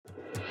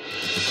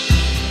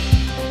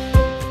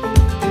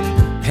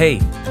Hey,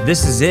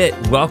 this is it.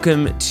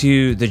 Welcome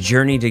to the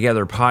Journey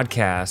Together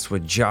podcast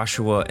with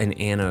Joshua and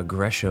Anna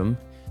Gresham.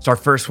 It's our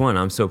first one.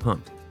 I'm so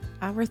pumped.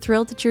 We're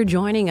thrilled that you're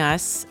joining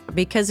us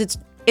because it's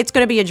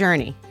going to be a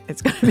journey.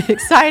 It's going to be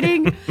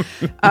exciting.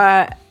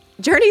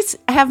 Journeys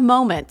have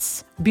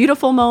moments,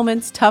 beautiful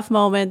moments, tough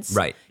moments,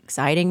 Right.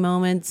 exciting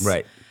moments.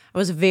 Right. I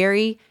was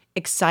very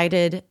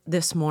excited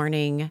this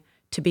morning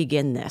to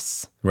begin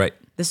this. Right.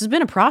 This has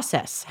been a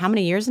process. How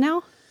many years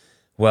now?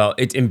 Well,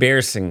 it's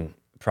embarrassing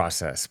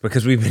process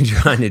because we've been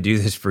trying to do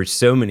this for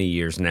so many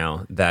years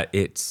now that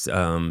it's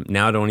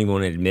now I don't even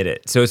want to admit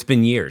it. So it's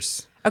been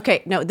years.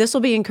 Okay, no, this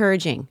will be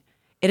encouraging.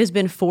 It has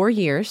been 4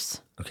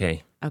 years.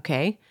 Okay.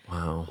 Okay.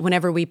 Wow.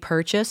 Whenever we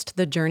purchased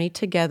the Journey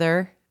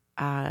Together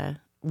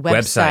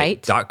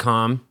website.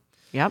 Website.com.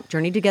 Yep,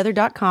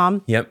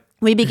 journeytogether.com. Yep.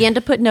 We began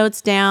to put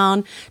notes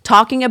down,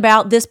 talking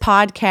about this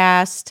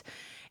podcast,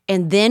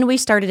 and then we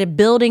started a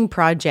building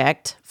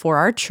project for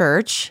our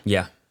church.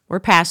 Yeah. We're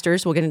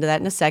pastors. We'll get into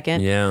that in a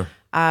second. Yeah.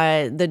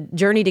 The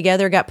Journey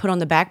Together got put on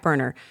the back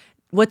burner.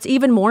 What's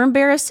even more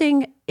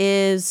embarrassing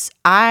is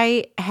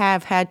I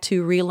have had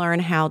to relearn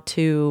how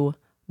to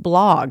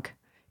blog.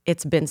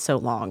 It's been so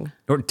long.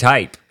 Or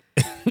type.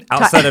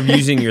 Outside of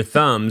using your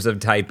thumbs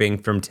of typing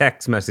from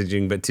text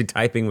messaging, but to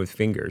typing with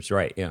fingers.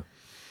 Right. Yeah.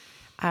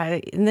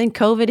 And then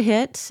COVID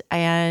hit,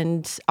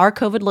 and our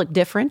COVID looked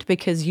different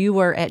because you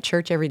were at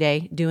church every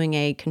day doing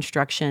a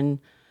construction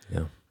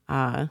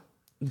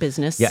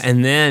business. Yeah,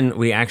 and then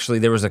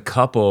there was a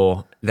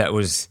couple that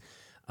was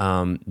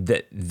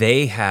that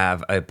they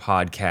have a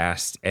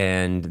podcast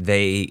and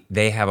they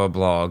have a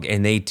blog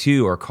and they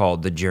too are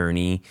called The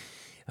Journey,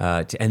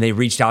 and they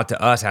reached out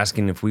to us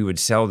asking if we would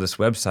sell this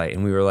website,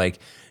 and we were like,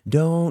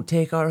 "Don't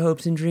take our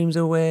hopes and dreams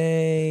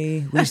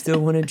away. We still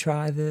want to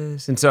try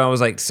this." And so I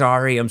was like,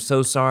 "Sorry, I'm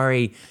so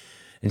sorry."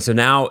 And so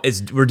now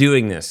we're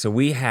doing this. So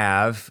we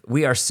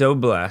are so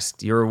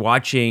blessed.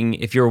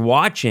 If you're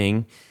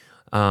watching.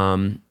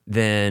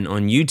 Then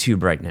on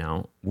YouTube right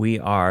now, we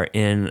are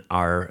in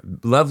our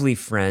lovely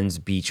friend's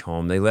beach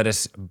home. They let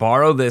us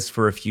borrow this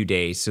for a few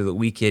days so that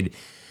we could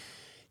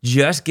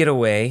just get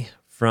away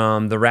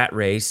from the rat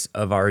race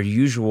of our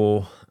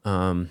usual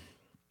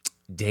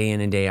day in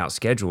and day out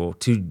schedule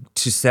to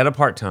set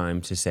apart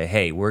time to say,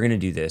 hey, we're going to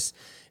do this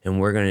and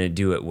we're going to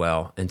do it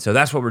well. And so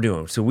that's what we're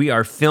doing. So we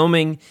are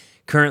filming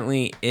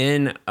currently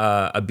in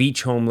a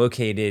beach home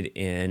located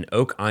in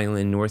Oak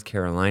Island, North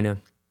Carolina.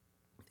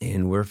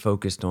 And we're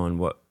focused on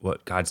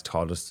what God's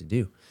taught us to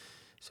do.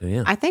 So,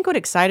 yeah. I think what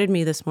excited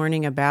me this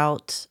morning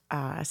about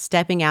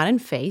stepping out in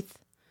faith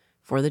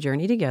for the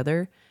Journey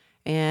Together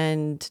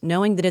and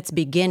knowing that it's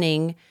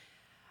beginning,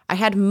 I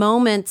had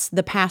moments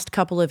the past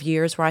couple of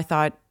years where I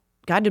thought,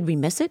 God, did we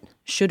miss it?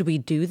 Should we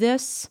do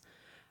this?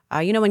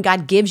 When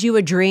God gives you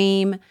a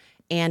dream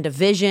and a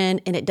vision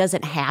and it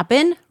doesn't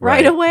happen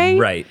right away,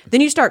 right.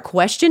 Then you start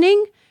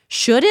questioning,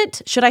 should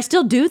it? Should I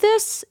still do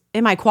this?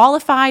 Am I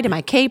qualified? Am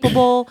I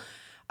capable?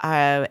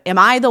 Am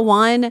I the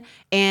one?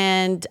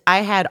 And I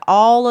had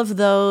all of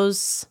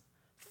those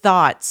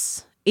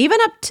thoughts, even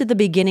up to the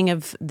beginning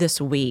of this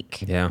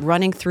week,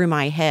 running through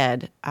my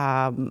head.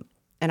 And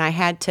I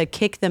had to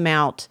kick them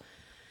out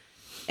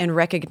and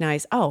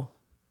recognize, oh,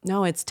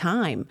 no, it's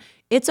time.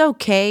 It's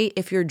okay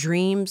if your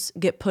dreams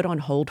get put on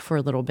hold for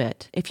a little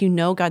bit. If you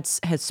know God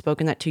has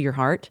spoken that to your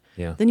heart,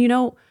 then you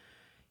know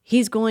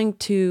He's going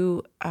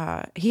to,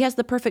 He has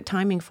the perfect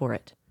timing for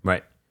it.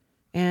 Right.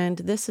 And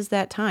this is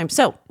that time.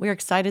 So we're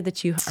excited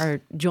that you are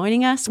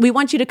joining us. We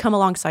want you to come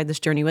alongside this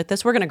journey with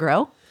us. We're going to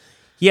grow.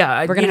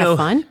 Yeah. We're going to have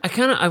fun.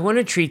 I want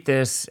to treat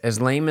this, as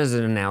lame as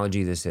an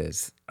analogy this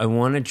is, I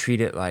want to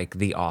treat it like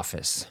The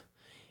Office.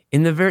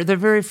 In the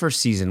very first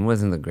season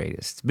wasn't the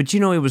greatest, but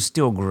it was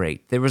still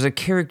great. There was a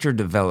character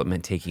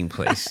development taking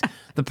place.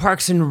 The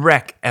Parks and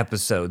Rec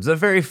episodes, the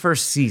very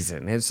first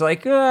season. It's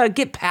like,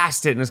 get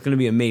past it and it's going to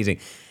be amazing.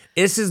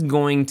 This is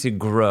going to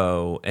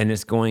grow and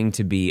it's going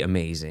to be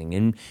amazing.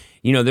 And,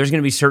 there's going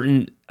to be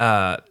certain,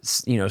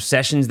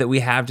 sessions that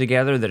we have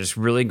together that is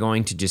really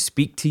going to just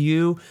speak to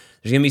you.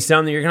 There's going to be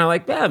some that you're going to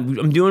like, yeah,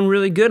 I'm doing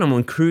really good. I'm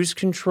on cruise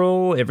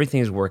control.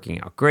 Everything is working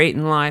out great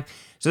in life.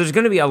 So there's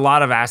going to be a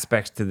lot of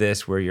aspects to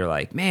this where you're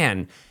like,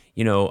 man,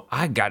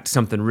 I got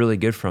something really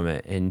good from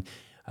it. And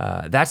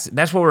that's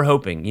what we're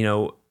hoping.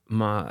 Anna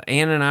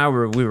and I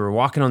we were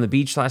walking on the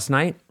beach last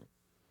night.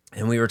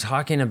 And we were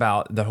talking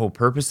about the whole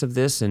purpose of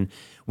this, and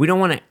we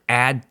don't want to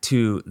add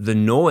to the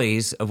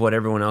noise of what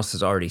everyone else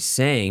is already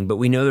saying, but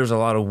we know there's a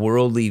lot of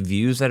worldly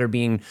views that are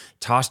being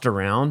tossed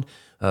around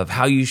of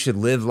how you should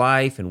live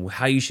life and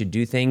how you should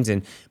do things.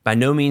 And by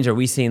no means are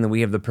we saying that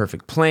we have the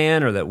perfect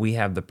plan or that we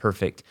have the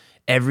perfect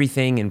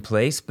everything in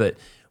place, but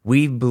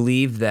we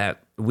believe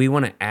that we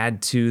want to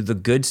add to the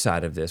good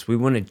side of this. We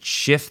want to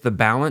shift the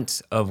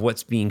balance of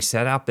what's being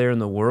said out there in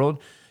the world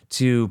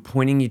to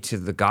pointing you to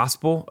the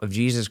gospel of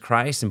Jesus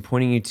Christ and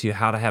pointing you to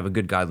how to have a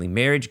good godly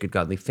marriage, good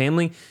godly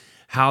family,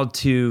 how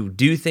to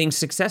do things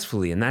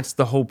successfully. And that's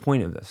the whole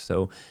point of this.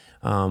 So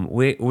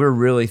we're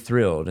really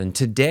thrilled. And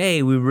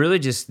today we really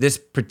just, this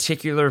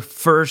particular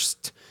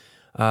first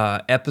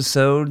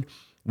episode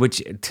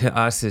which to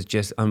us is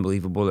just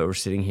unbelievable that we're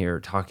sitting here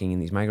talking in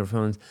these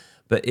microphones,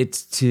 but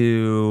it's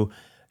to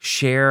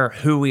share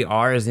who we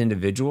are as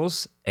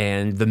individuals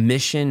and the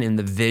mission and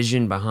the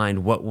vision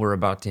behind what we're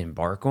about to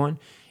embark on.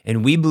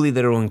 And we believe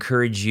that it will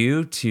encourage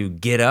you to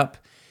get up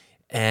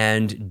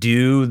and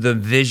do the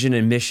vision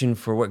and mission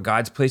for what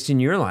God's placed in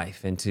your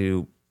life and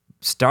to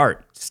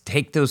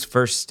take those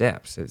first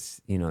steps.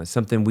 It's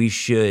something we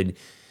should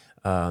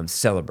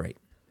celebrate.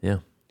 Yeah.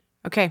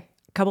 Okay,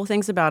 a couple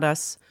things about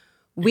us.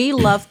 We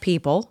love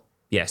people.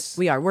 Yes.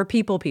 We're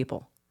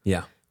people.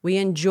 Yeah. We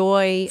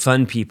enjoy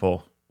Fun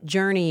people.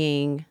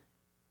 journeying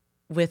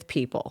with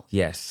people.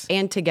 Yes.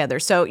 And together.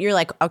 So you're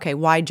like, okay,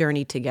 why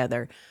journey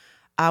together?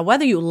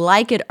 Whether you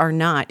like it or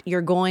not,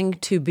 you're going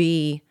to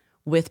be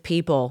with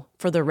people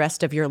for the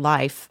rest of your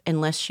life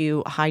unless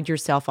you hide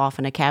yourself off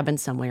in a cabin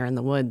somewhere in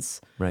the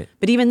woods. Right.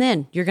 But even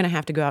then, you're going to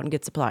have to go out and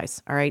get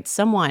supplies. All right.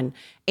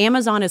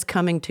 Amazon is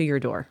coming to your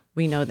door.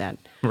 We know that.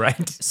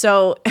 Right.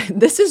 So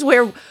this is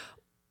where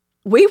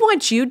we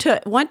want you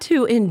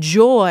to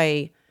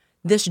enjoy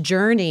this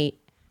journey,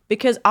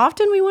 because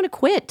often we want to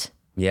quit.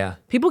 Yeah.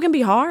 People can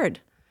be hard.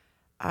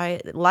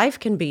 Life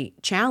can be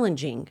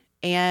challenging.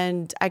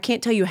 And I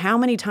can't tell you how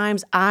many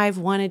times I've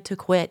wanted to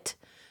quit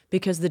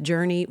because the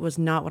journey was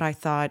not what I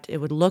thought it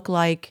would look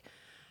like.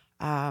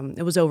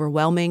 It was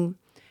overwhelming.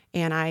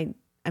 And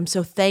I'm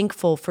so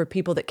thankful for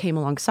people that came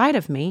alongside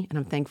of me. And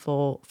I'm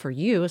thankful for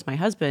you as my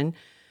husband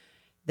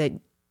that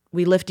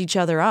we lift each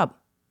other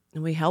up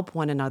and we help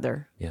one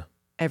another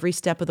every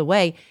step of the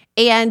way.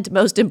 And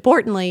most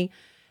importantly,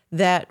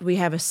 that we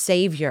have a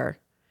Savior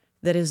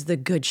that is the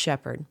Good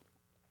Shepherd.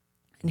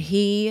 And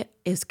he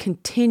is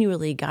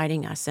continually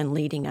guiding us and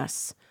leading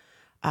us.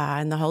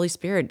 And the Holy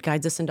Spirit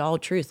guides us into all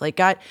truth. Like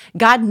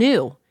God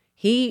knew.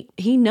 He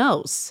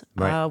knows.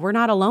 Right. We're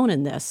not alone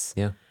in this.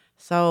 Yeah.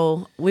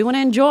 So we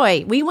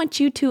want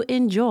you to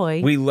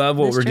enjoy. We love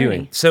what this we're journey.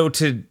 doing. So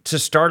to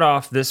start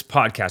off this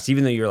podcast,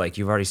 even though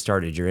you've already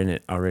started, you're in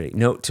it already.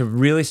 No, to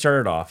really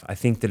start it off, I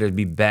think that it'd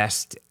be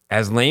best,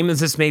 as lame as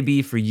this may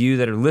be for you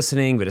that are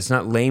listening, but it's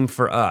not lame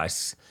for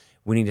us,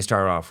 we need to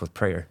start off with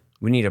prayer.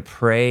 We need to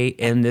pray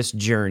in this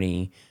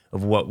journey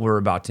of what we're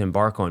about to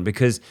embark on.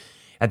 Because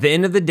at the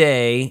end of the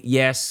day,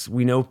 yes,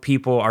 we know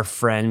people, our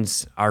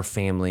friends, our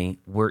family,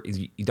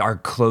 our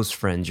close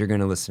friends, you're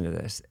going to listen to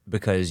this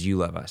because you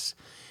love us.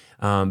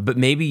 But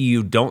maybe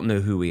you don't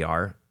know who we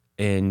are,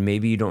 and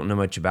maybe you don't know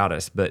much about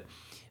us. But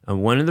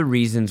one of the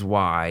reasons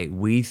why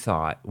we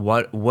thought,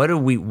 what do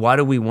we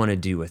want to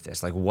do with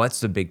this? Like,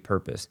 what's the big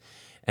purpose?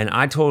 And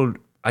I told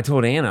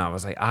Anna, I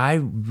was like, I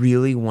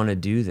really want to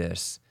do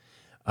this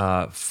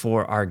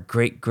for our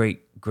great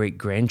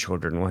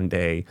grandchildren one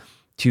day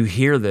to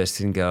hear this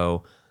and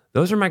go,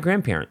 those are my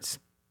grandparents.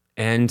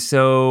 And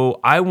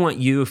so I want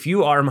you, if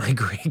you are my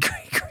great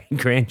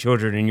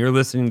grandchildren and you're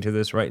listening to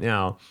this right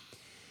now,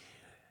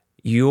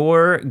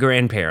 your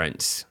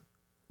grandparents,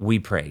 we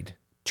prayed.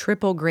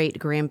 Triple great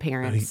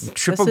grandparents.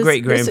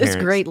 Great grandparents. This is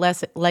great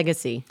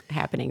legacy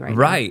happening right now.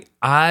 Right.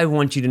 I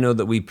want you to know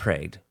that we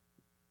prayed.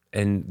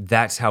 And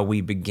that's how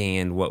we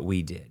began what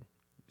we did.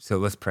 So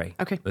let's pray.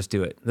 Okay. Let's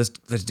do it. Let's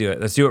do it.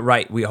 Let's do it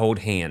right. We hold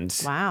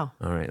hands. Wow.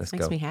 All right, let's go.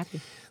 Makes me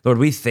happy. Lord,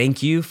 we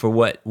thank you for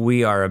what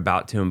we are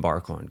about to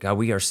embark on. God,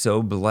 we are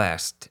so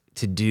blessed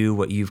to do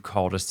what you've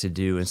called us to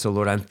do. And so,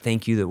 Lord, I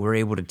thank you that we're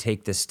able to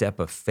take this step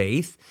of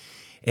faith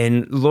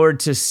and, Lord,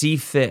 to see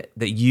fit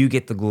that you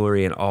get the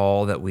glory in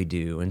all that we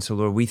do. And so,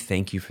 Lord, we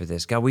thank you for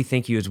this. God, we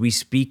thank you as we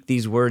speak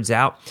these words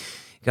out,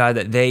 God,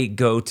 that they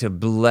go to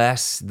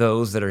bless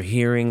those that are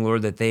hearing,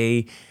 Lord, that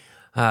they,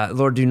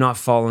 Lord, do not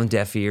fall on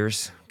deaf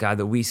ears. God,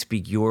 that we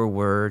speak your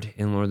word,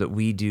 and Lord, that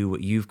we do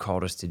what you've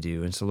called us to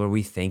do. And so, Lord,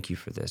 we thank you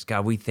for this.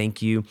 God, we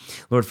thank you,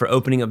 Lord, for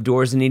opening up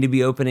doors that need to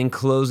be open and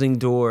closing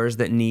doors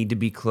that need to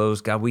be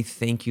closed. God, we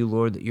thank you,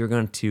 Lord, that you're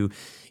going to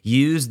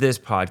use this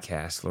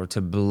podcast, Lord,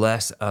 to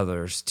bless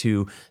others,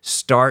 to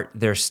start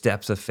their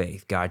steps of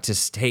faith, God, to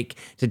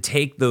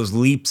take those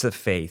leaps of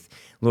faith,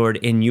 Lord,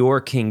 in your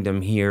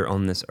kingdom here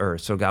on this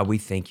earth. So, God, we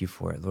thank you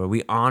for it, Lord.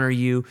 We honor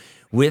you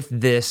with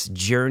this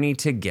journey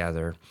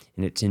together,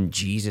 and it's in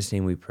Jesus'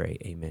 name we pray.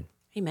 Amen.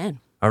 Amen.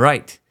 All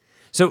right.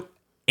 So,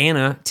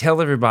 Anna, tell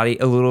everybody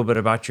a little bit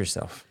about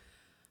yourself.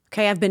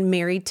 Okay, I've been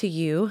married to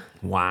you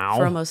Wow.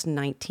 for almost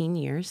 19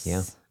 years. Yeah,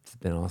 it's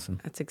been awesome.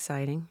 That's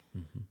exciting.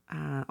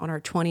 On our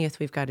 20th,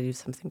 we've got to do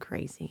something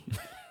crazy.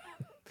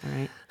 All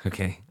right.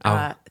 Okay.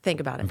 Think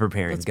about it. I'm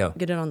preparing. Let's Go.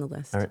 Get it on the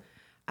list. All right.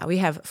 We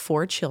have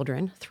 4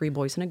 children, 3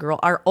 boys and a girl.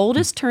 Our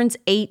oldest turns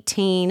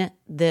 18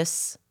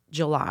 this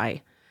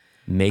July.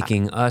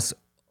 Making us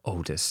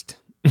oldest.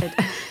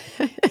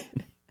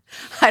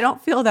 I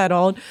don't feel that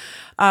old,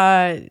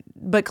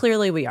 but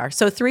clearly we are.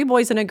 So 3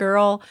 boys and a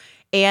girl,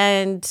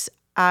 and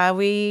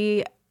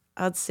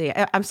let's see.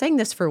 I'm saying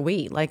this for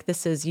we, like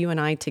this is you and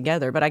I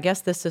together, but I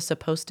guess this is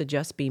supposed to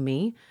just be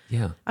me.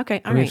 Yeah.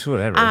 Okay, all I mean, right. it's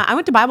whatever. I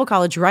went to Bible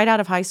college right out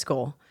of high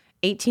school,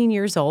 18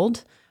 years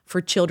old,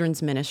 for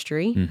children's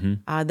ministry.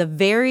 Mm-hmm. The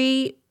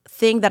very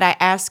thing that I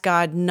asked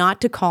God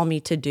not to call me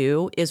to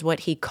do is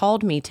what he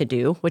called me to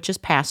do, which is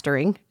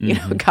pastoring. You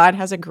know, God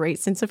has a great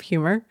sense of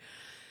humor.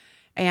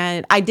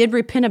 And I did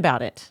repent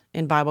about it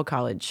in Bible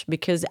college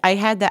because I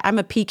had that. I'm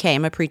a PK,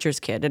 I'm a preacher's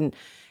kid.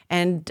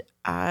 And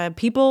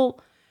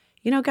people,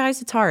 you know,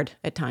 guys, it's hard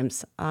at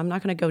times. I'm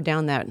not going to go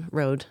down that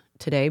road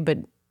today, but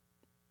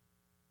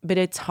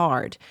it's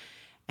hard.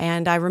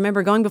 And I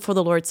remember going before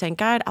the Lord saying,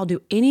 God, I'll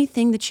do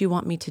anything that you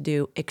want me to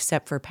do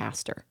except for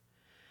pastor.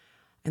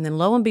 And then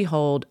lo and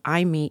behold,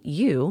 I meet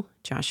you,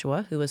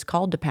 Joshua, who was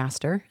called to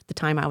pastor. At the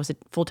time, I was a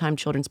full-time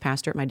children's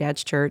pastor at my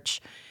dad's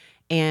church.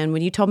 And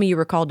when you told me you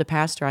were called to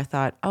pastor, I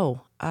thought,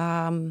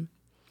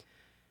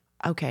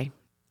 okay.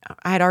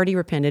 I had already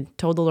repented,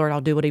 told the Lord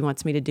I'll do what he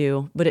wants me to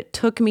do. But it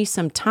took me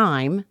some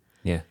time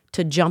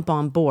to jump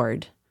on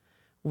board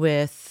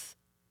with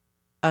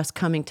us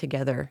coming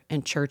together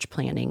and church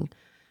planning.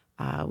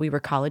 We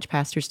were college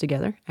pastors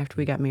together after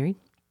we got married,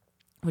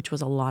 which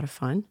was a lot of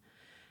fun.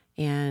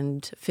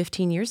 And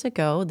 15 years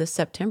ago, this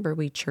September,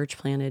 we church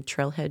planted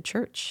Trailhead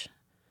Church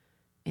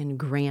in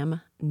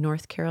Graham,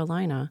 North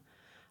Carolina.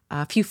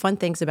 A few fun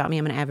things about me.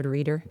 I'm an avid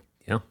reader.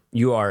 Yeah.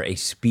 You are a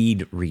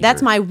speed reader.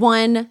 That's my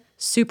one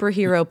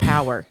superhero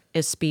power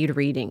is speed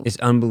reading. It's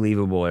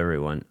unbelievable,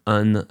 everyone.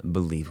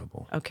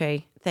 Unbelievable.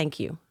 Okay. Thank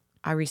you.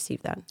 I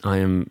received that. I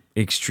am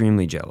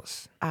extremely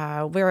jealous.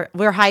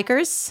 We're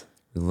hikers.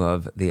 We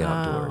love the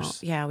outdoors.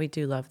 Yeah, we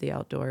do love the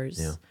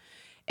outdoors.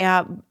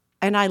 Yeah.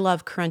 And I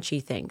love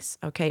crunchy things.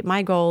 Okay.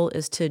 My goal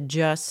is to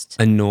just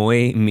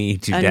Annoy me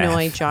to death.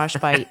 annoy Josh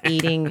by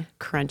eating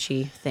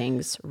crunchy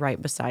things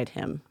right beside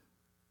him.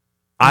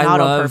 I Not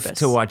on love purpose.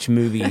 to watch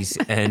movies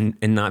and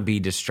not be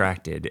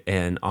distracted,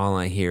 and all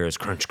I hear is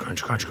crunch,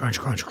 crunch, crunch, crunch,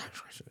 crunch,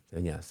 crunch.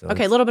 And yeah. So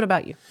Okay, a little bit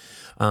about you.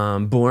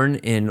 born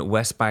in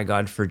West by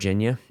God,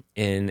 Virginia,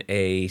 in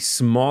a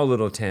small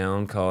little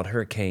town called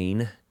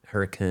Hurricane,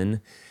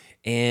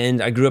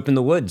 and I grew up in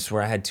the woods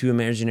where I had two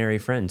imaginary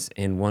friends,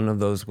 and one of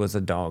those was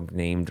a dog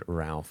named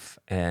Ralph,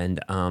 and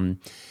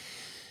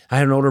I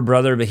had an older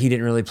brother, but he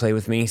didn't really play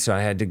with me, so I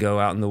had to go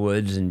out in the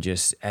woods and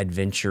just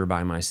adventure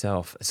by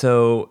myself.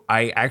 So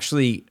I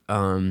actually,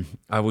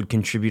 I would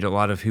contribute a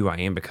lot of who I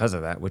am because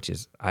of that, which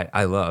is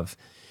I love.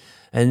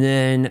 And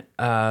then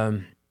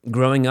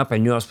growing up, I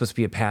knew I was supposed to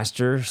be a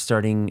pastor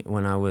starting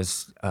when I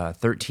was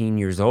 13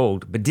 years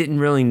old, but didn't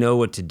really know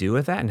what to do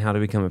with that and how to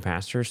become a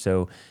pastor.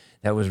 So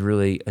that was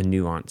really a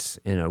nuance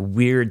and a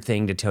weird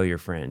thing to tell your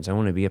friends. I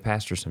want to be a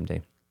pastor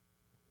someday.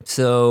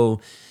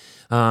 So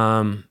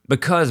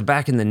because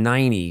back in the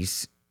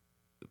 90s,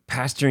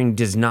 pastoring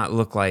does not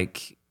look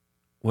like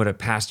what a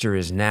pastor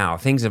is now.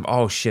 Things have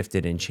all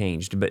shifted and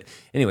changed. But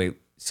anyway,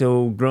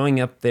 so growing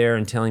up there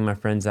and telling my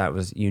friends that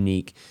was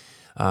unique.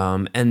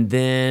 And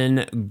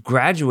then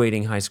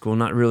graduating high school,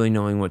 not really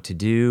knowing what to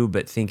do,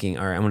 but thinking,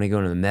 all right, I'm going to go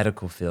into the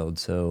medical field.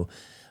 So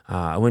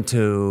I went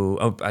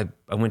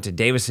to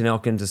Davis and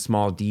Elkins, a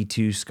small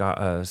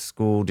D2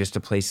 school, just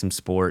to play some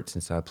sports.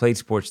 And so I played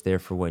sports there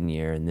for 1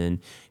 year and then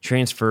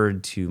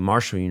transferred to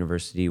Marshall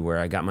University, where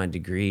I got my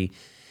degree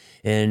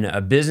in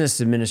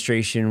business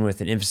administration with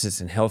an emphasis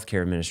in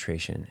healthcare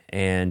administration.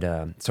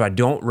 And so I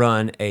don't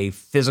run a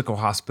physical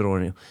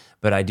hospital,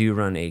 but I do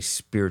run a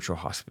spiritual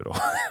hospital,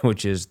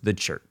 which is the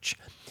church,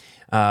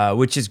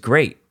 which is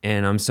great.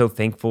 And I'm so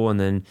thankful. And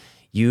then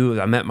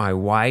I met my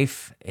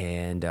wife,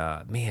 and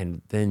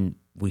then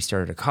we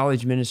started a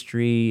college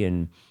ministry,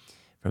 and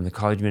from the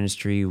college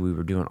ministry, we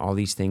were doing all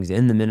these things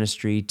in the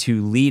ministry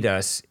to lead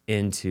us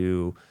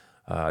into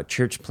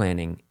church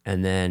planning,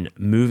 and then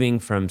moving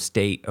from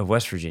state of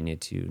West Virginia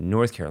to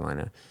North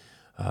Carolina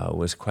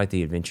was quite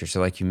the adventure. So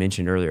like you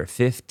mentioned earlier,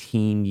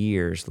 15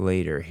 years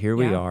later, here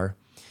we are.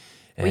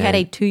 We had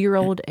a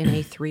 2-year-old and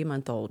a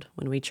 3-month-old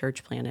when we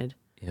church planted.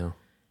 Yeah.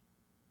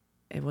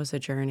 It was a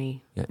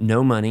journey. Yeah,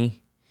 no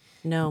money.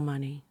 No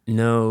money.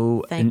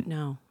 No.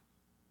 No.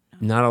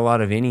 Not a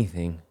lot of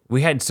anything.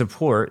 We had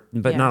support,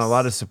 but not a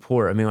lot of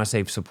support. I mean, when I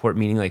say support,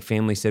 meaning like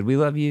family said, "We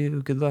love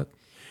you, good luck."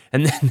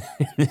 And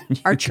then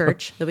our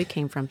church that we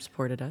came from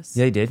supported us.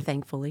 They did.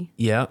 Thankfully.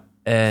 Yeah.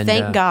 And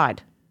thank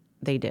God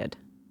they did.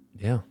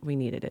 Yeah. We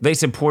needed it. They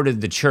supported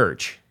the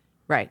church.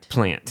 Right.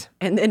 Plant.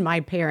 And then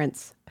my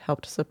parents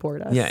helped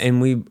support us. Yeah,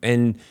 and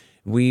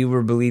we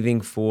were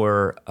believing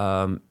for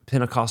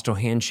Pentecostal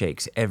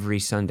handshakes every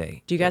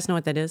Sunday. Do you guys know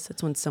what that is?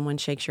 It's when someone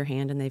shakes your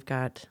hand and they've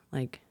got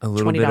like a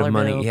little $20 bit of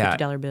money, bill, yeah,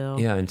 $50 bill.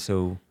 Yeah, and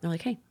so they're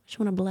like, "Hey, I just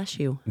want to bless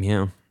you."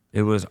 Yeah,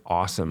 it was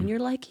awesome. And you're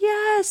like,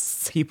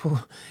 "Yes." People,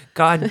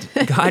 God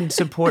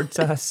supports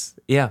us.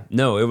 Yeah,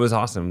 no, it was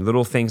awesome.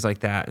 Little things like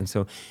that, and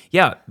so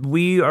yeah,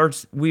 we are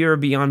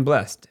beyond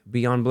blessed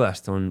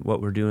on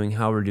what we're doing,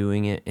 how we're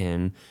doing it,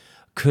 and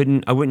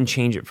I wouldn't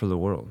change it for the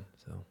world.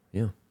 So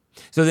yeah,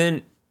 so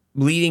then.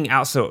 Leading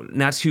out, so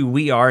that's who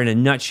we are in a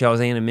nutshell. As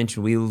Anna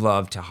mentioned, we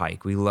love to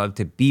hike. We love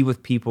to be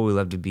with people. We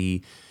love to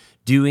be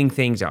doing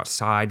things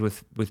outside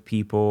with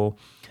people.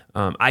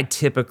 I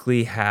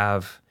typically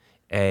have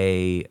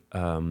I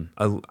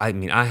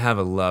have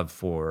a love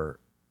for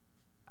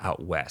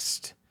out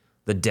west.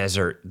 the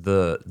desert,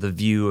 the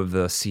view of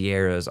the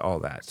Sierras, all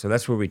that. So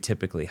that's where we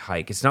typically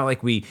hike. It's not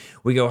like we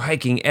go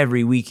hiking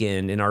every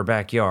weekend in our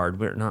backyard.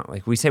 We're not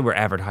like, we say we're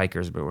avid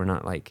hikers, but we're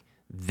not like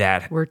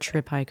that. We're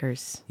trip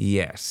hikers.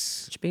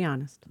 Yes. To be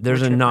honest.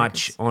 There's We're a trip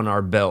notch hikers. on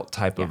our belt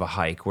type of a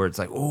hike where it's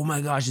like, oh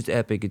my gosh, it's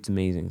epic, it's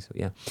amazing. So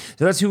yeah.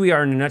 So that's who we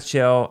are in a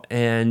nutshell.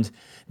 And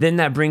then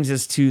that brings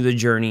us to the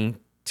journey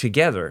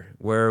together,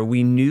 where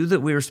we knew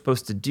that we were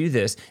supposed to do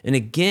this. And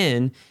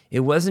again,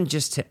 it wasn't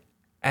just to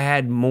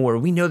add more.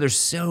 We know there's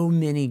so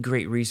many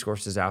great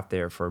resources out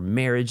there for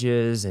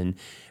marriages, and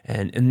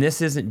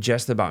this isn't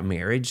just about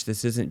marriage.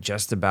 This isn't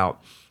just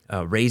about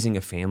raising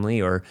a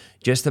family or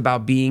just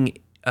about being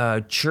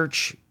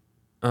church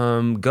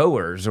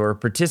goers or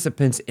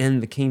participants in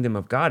the kingdom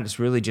of God. It's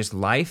really just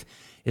life.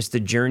 It's the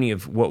journey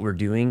of what we're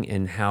doing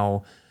and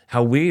how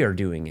we are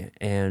doing it,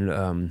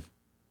 and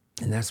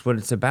that's what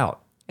it's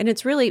about. And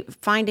it's really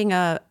finding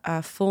a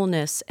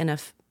fullness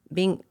and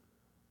being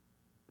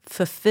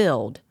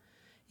fulfilled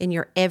in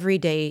your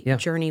everyday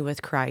journey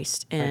with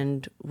Christ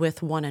and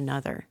with one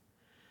another.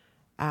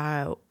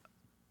 I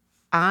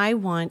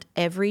want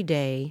every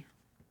day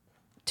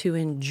to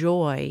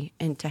enjoy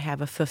and to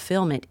have a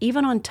fulfillment,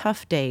 even on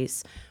tough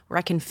days, where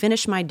I can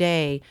finish my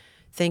day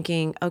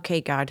thinking, okay,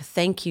 God,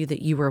 thank you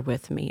that you were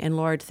with me. And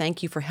Lord,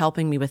 thank you for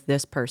helping me with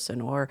this person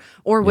or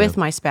with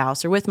my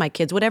spouse or with my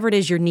kids, whatever it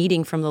is you're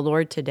needing from the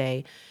Lord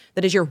today,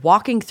 that as you're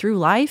walking through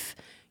life,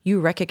 you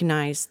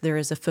recognize there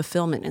is a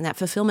fulfillment, and that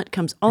fulfillment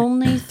comes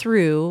only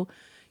through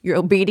your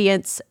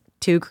obedience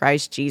to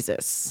Christ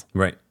Jesus.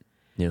 Right.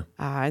 Yeah.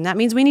 And that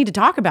means we need to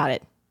talk about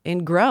it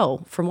and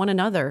grow from one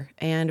another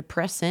and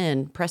press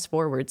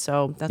forward.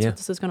 So that's what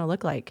this is going to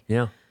look like.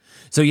 Yeah.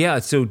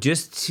 So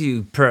just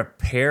to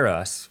prepare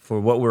us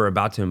for what we're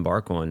about to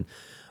embark on,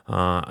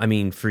 I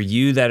mean, for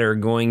you that are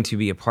going to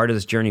be a part of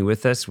this journey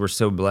with us, we're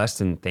so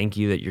blessed, and thank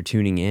you that you're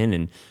tuning in,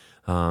 and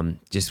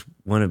just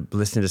want to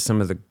listen to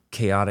some of the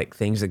chaotic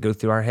things that go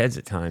through our heads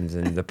at times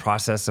and the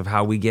process of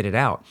how we get it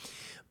out.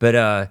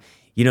 But,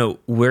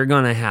 we're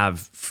going to have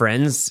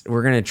friends.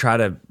 We're going to try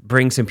to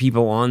bring some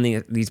people on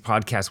these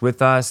podcasts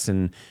with us.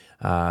 And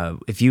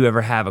if you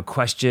ever have a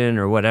question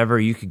or whatever,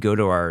 you could go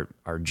to our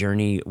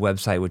Journey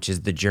website, which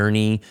is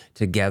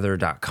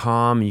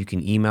thejourneytogether.com. You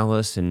can email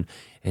us and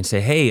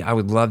say, hey, I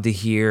would love to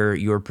hear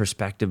your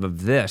perspective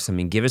of this. I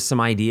mean, give us some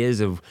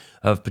ideas of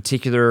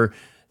particular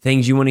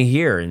things you want to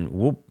hear, and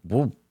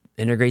we'll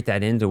integrate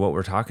that into what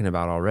we're talking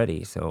about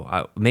already. So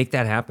I'll make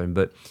that happen.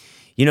 But,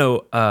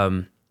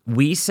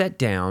 we sat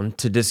down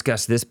to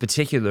discuss this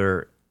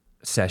particular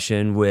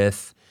session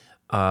with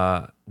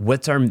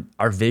what's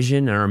our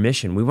vision and our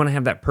mission. We want to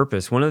have that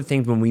purpose. One of the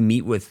things when we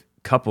meet with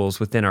couples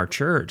within our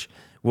church,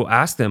 we'll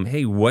ask them,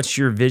 hey, what's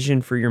your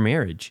vision for your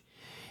marriage?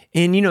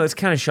 And, it's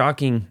kind of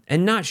shocking,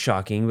 and not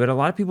shocking, but a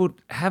lot of people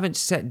haven't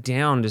sat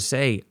down to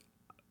say,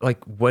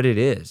 like, what it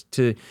is,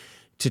 to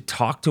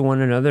talk to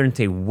one another and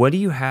say, what do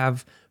you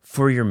have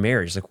for your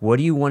marriage? Like, what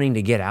are you wanting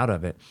to get out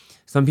of it?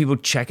 Some people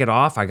check it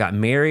off. I got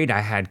married.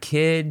 I had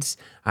kids.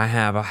 I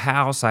have a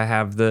house. I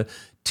have the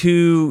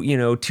two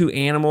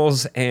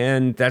animals,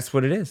 and that's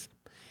what it is.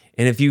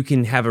 And if you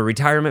can have a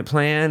retirement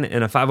plan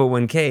and a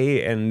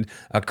 501k and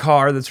a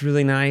car that's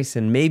really nice,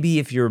 and maybe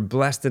if you're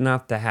blessed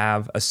enough to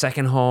have a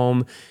second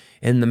home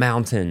in the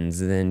mountains,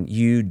 then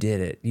you did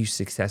it. You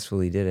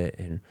successfully did it.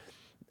 And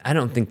I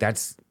don't think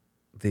that's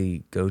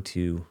the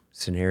go-to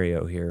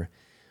scenario here.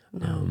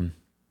 No.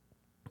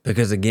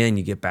 Because again,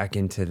 you get back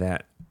into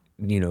that,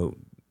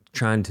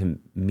 trying to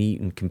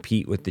meet and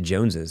compete with the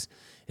Joneses,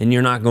 and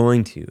you're not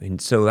going to. And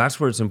so that's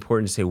where it's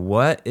important to say,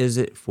 what is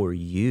it for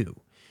you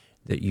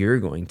that you're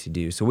going to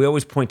do? So we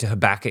always point to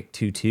Habakkuk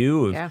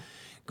 2:2 of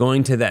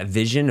going to that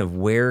vision of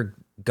where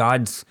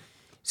God's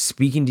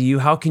speaking to you.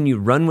 How can you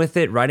run with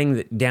it? Writing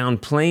it down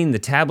plain, the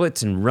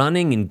tablets, and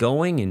running and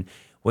going, and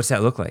what's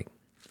that look like?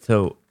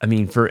 So, I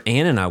mean, for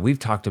Ann and I, we've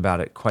talked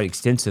about it quite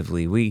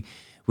extensively. We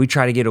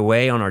try to get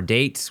away on our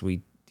dates.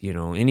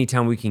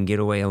 Anytime we can get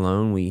away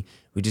alone, we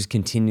just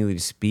continually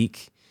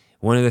speak.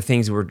 One of the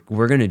things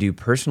we're going to do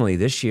personally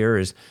this year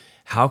is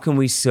how can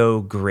we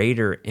sow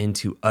greater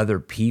into other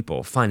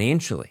people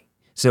financially?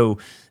 So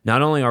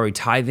not only are we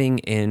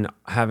tithing and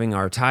having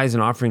our tithes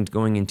and offerings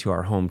going into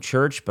our home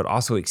church, but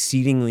also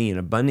exceedingly and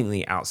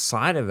abundantly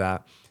outside of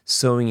that,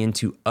 sowing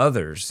into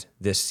others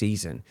this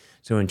season.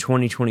 So in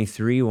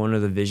 2023, one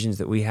of the visions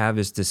that we have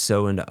is to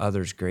sow into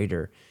others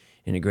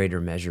in a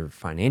greater measure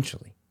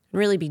financially.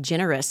 Really be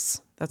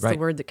generous. That's Right. the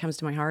word that comes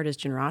to my heart is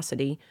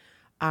generosity.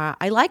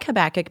 I like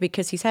Habakkuk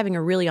because he's having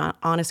a really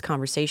honest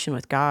conversation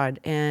with God.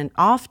 And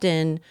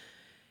often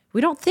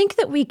we don't think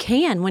that we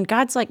can when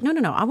God's like, no,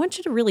 I want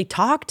you to really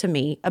talk to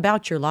me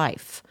about your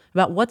life,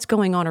 about what's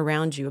going on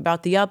around you,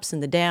 about the ups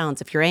and the downs,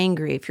 if you're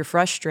angry, if you're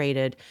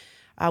frustrated,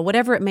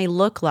 whatever it may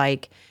look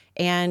like.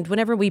 And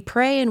whenever we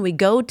pray and we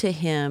go to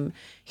him,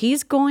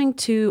 he's going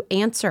to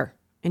answer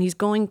and he's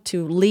going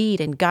to lead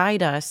and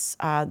guide us.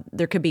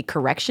 There could be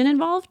correction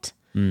involved,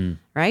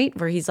 right?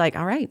 Where he's like,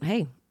 all right,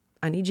 hey,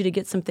 I need you to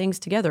get some things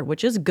together,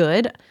 which is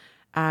good.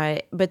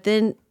 But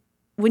then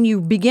when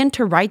you begin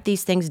to write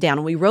these things down,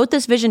 and we wrote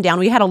this vision down,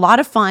 we had a lot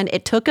of fun.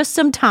 It took us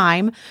some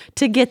time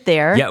to get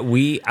there. Yeah,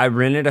 I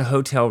rented a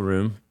hotel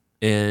room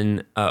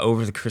in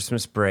over the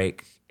Christmas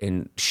break,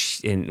 and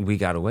we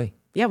got away.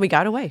 Yeah, we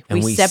got away.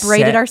 And we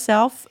separated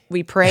ourselves.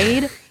 We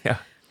prayed. Yeah,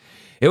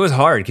 it was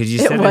hard because you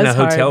sit in a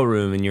hotel hard.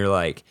 room and you're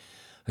like,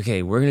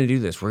 okay, we're gonna do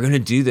this. We're gonna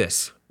do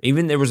this.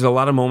 Even there was a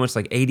lot of moments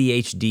like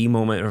ADHD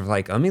moment of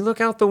like, let me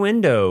look out the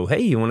window.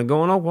 Hey, you want to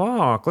go on a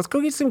walk? Let's go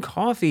get some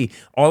coffee.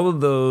 All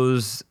of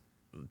those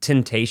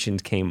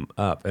temptations came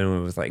up, and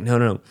it was like,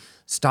 no,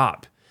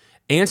 stop.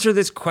 Answer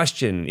this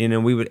question.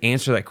 We would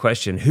answer that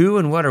question. Who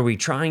and what are we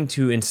trying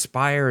to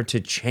inspire to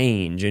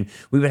change? And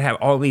we would have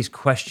all these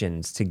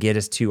questions to get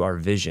us to our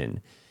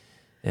vision.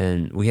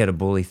 And we had to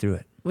bully through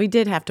it. We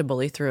did have to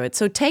bully through it.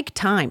 So take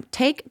time.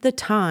 Take the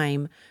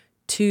time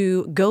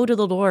to go to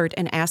the Lord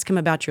and ask him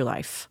about your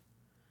life,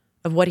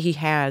 of what he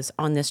has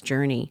on this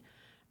journey.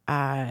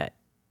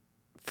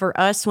 For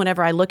us,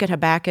 whenever I look at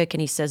Habakkuk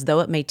and he says,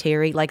 though it may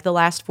tarry, like the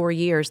last 4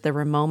 years, there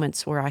were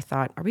moments where I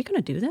thought, are we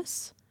going to do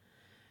this?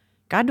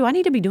 God, do I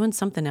need to be doing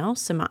something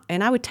else?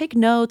 And I would take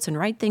notes and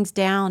write things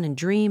down and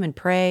dream and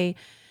pray.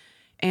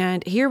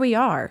 And here we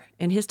are,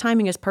 and his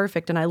timing is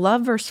perfect. And I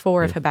love verse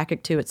 4 of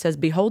Habakkuk 2. It says,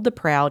 behold the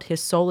proud,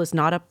 his soul is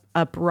not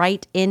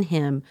upright in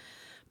him,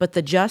 but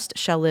the just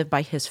shall live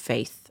by his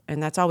faith.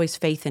 And that's always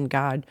faith in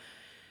God,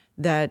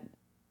 that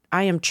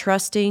I am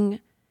trusting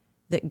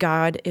that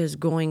God is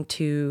going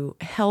to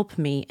help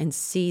me and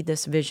see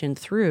this vision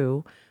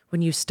through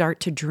when you start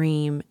to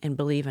dream and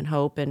believe and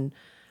hope. And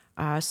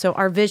so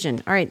our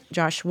vision. All right,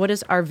 Josh, what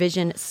is our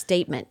vision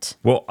statement?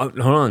 Well, hold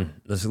on.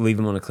 Let's leave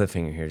them on a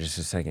cliffhanger here just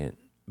a second,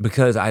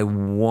 because I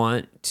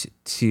want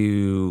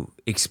to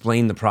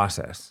explain the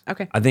process.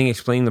 Okay. I think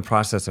explain the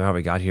process of how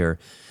we got here.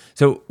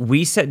 So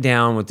we sat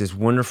down with this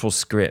wonderful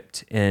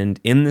script, and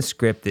in the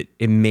script,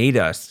 it made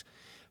us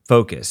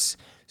focus.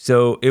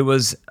 So it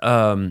was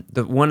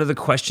one of the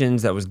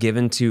questions that was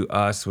given to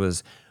us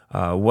was,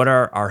 what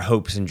are our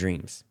hopes and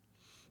dreams?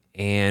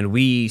 And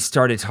we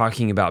started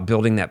talking about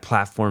building that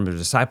platform of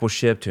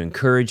discipleship to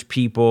encourage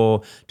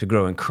people to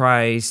grow in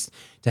Christ,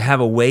 to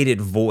have a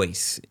weighted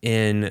voice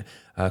in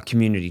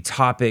community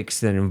topics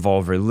that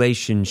involve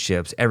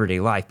relationships, everyday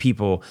life,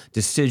 people,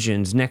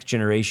 decisions, next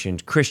generation,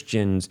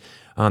 Christians,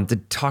 to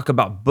talk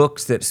about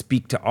books that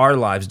speak to our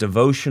lives,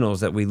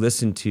 devotionals that we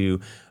listen to,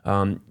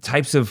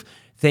 types of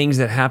things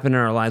that happen in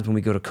our lives when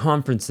we go to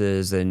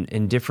conferences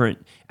and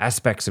different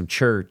aspects of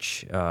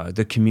church,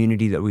 the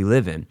community that we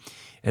live in.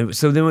 And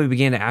so then we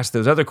began to ask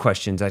those other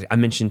questions I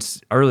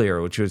mentioned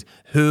earlier, which was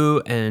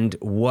who and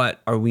what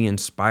are we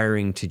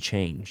inspiring to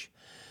change?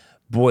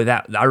 Boy,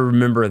 I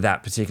remember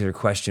that particular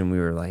question. We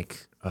were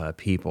like,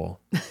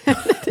 people.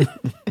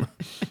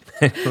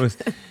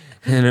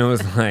 And it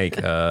was like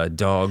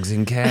dogs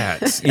and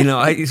cats.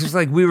 It's just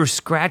like we were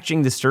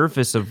scratching the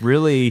surface of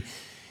really.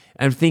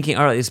 I'm thinking,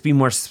 all right, let's be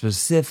more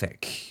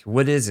specific.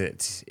 What is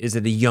it? Is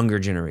it a younger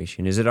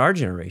generation? Is it our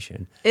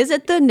generation? Is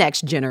it the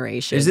next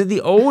generation? Is it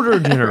the older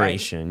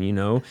generation?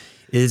 Right.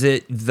 Is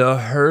it the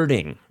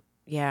hurting?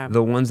 Yeah.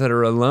 The ones that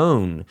are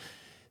alone?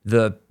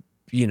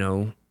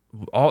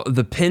 All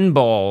the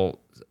pinball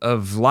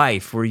of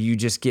life where you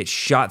just get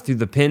shot through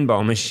the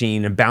pinball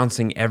machine and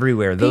bouncing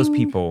everywhere. Those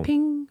people.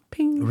 Ping,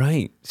 ping.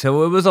 Right.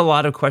 So it was a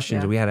lot of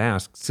questions that we had to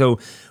ask. So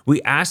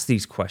we asked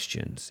these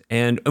questions,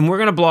 and we're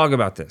going to blog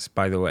about this,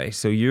 by the way.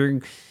 So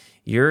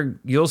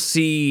you'll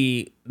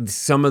see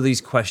some of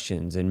these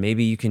questions, and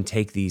maybe you can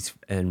take these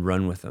and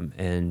run with them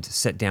and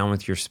sit down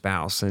with your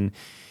spouse and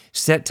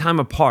set time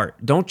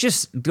apart.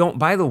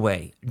 By the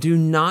way, do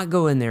not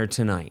go in there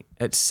tonight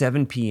at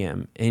 7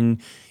 p.m.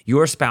 and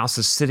your spouse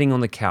is sitting on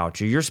the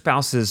couch or your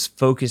spouse is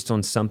focused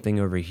on something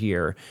over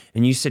here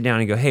and you sit down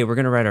and go, hey, we're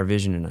going to write our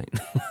vision tonight.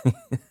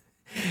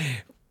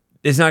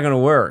 It's not going to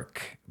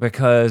work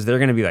because they're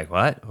going to be like,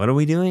 what? What are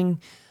we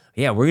doing?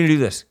 Yeah, we're going to do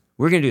this.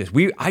 We're going to do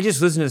this. I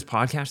just listened to this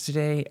podcast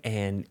today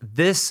and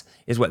this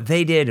is what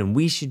they did and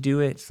we should do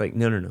it. It's like,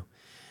 no.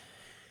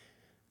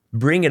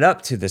 Bring it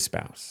up to the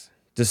spouse.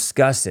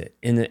 Discuss it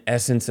in the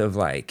essence of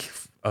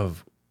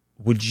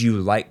would you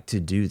like to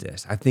do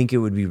this? I think it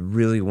would be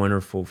really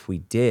wonderful if we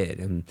did.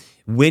 And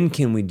when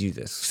can we do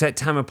this? Set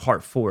time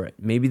apart for it.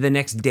 Maybe the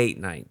next date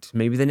night,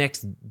 maybe the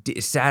next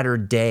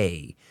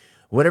Saturday,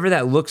 whatever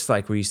that looks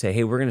like, where you say,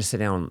 hey, we're going to sit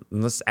down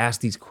and let's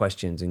ask these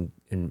questions and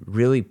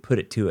really put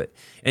it to it.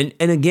 And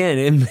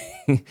again,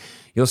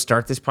 you'll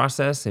start this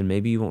process and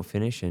maybe you won't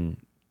finish, and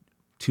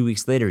 2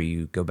 weeks later,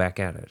 you go back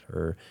at it,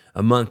 or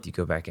a month, you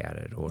go back at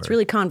it. Or it's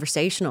really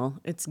conversational.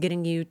 It's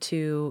getting you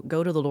to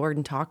go to the Lord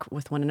and talk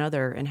with one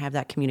another and have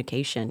that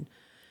communication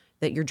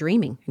that you're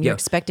dreaming and you're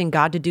expecting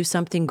God to do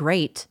something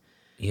great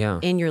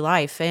in your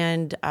life.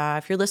 And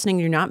if you're listening,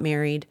 you're not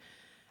married,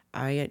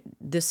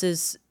 this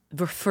is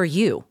for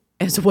you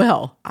as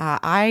well.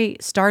 I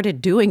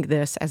started doing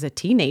this as a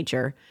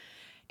teenager,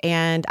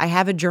 and I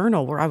have a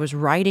journal where I was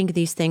writing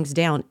these things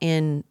down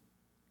in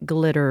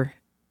glitter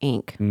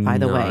ink, by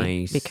the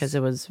way, because it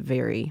was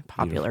very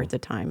popular at the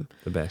time.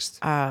 The best.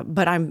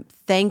 But I'm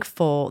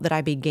thankful that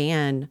I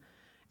began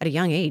at a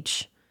young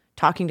age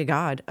talking to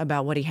God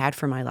about what he had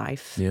for my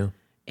life. Yeah.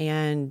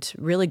 And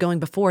really going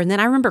before. And then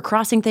I remember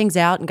crossing things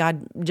out and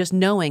God just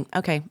knowing,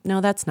 okay,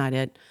 no, that's not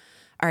it.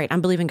 All right,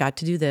 I'm believing God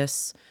to do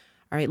this.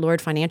 All right,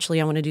 Lord,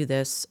 financially, I want to do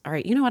this. All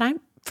right, you know what? I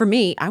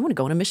want to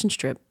go on a mission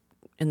trip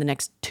in the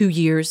next 2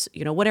 years,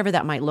 whatever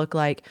that might look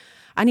like.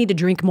 I need to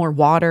drink more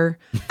water.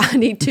 I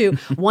need to,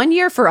 1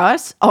 year for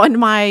us on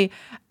my,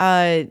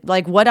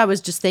 what I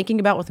was just thinking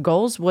about with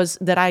goals was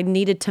that I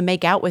needed to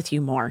make out with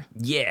you more.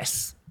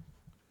 Yes.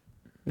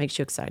 Makes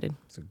you excited.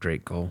 It's a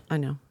great goal. I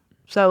know.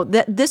 So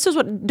this is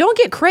don't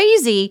get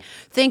crazy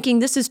thinking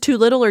this is too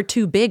little or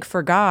too big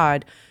for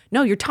God.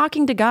 No, you're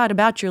talking to God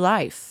about your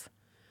life.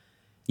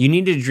 You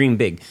need to dream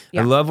big.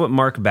 Yeah. I love what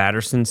Mark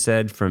Batterson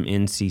said from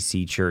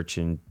NCC Church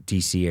in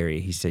DC area.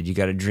 He said, you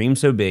got to dream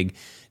so big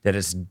that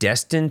it's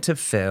destined to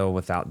fail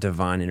without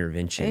divine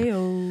intervention.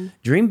 Ayo.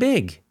 Dream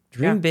big.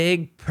 Dream Yeah.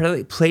 big.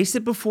 Place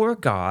it before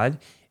God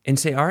and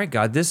say, all right,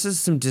 God, this is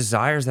some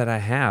desires that I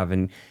have.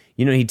 And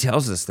he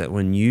tells us that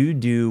when you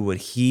do what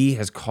he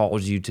has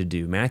called you to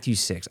do, Matthew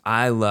 6,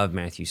 I love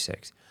Matthew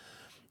 6.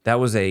 That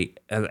was an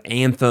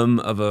anthem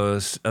of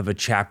a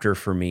chapter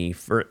for me,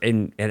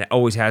 and it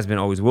always has been,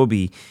 always will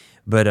be.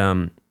 But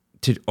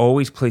to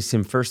always place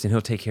him first, and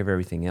he'll take care of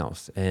everything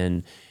else.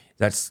 And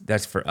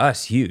that's for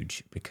us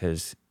huge,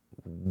 because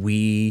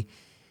we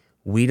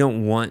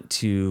don't want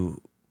to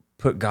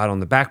put God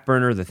on the back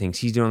burner, the things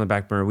he's doing on the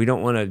back burner. We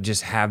don't want to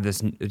just have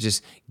this,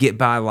 just get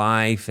by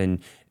life and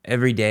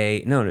every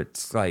day. No,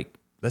 it's like,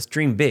 let's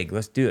dream big.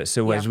 Let's do it.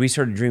 So as we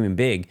started dreaming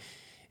big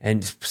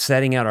and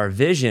setting out our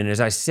vision,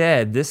 as I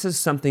said, this is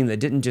something that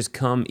didn't just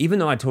come, even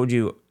though I told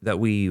you that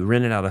we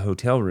rented out a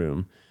hotel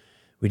room,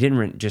 we didn't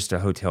rent just a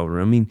hotel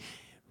room. I mean,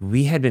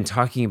 we had been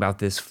talking about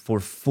this for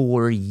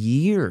 4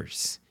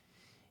 years,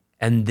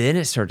 and then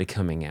it started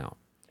coming out.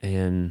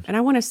 And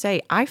I want to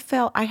say, I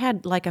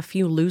had like a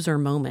few loser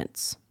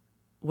moments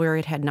where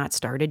it had not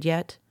started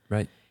yet.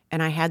 right.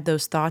 And I had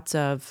those thoughts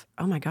of,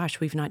 oh my gosh,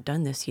 we've not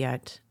done this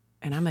yet.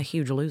 And I'm a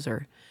huge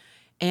loser.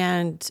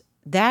 And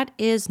that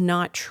is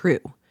not true.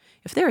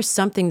 If there is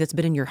something that's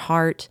been in your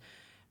heart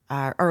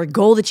or a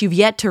goal that you've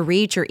yet to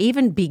reach or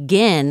even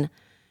begin,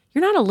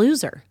 you're not a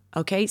loser.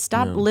 Okay?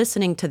 Stop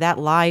listening to that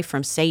lie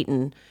from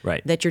Satan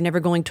Right. that you're never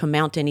going to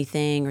amount to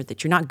anything or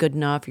that you're not good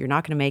enough, or you're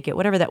not going to make it,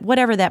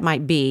 whatever that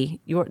might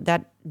be,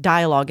 that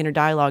inner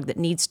dialogue that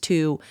needs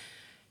to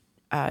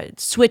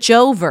switch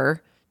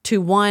over to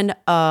one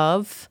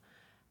of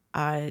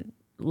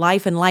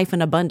life and life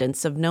in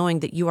abundance, of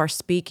knowing that you are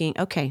speaking,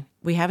 okay,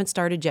 we haven't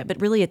started yet,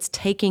 but really it's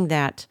taking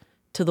that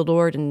to the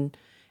Lord and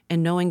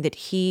knowing that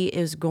he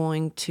is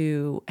going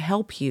to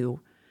help you.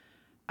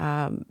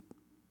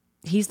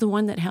 He's the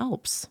one that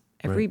helps.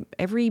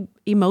 Every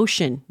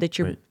emotion that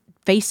you're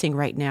facing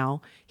right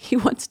now, he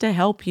wants to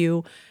help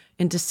you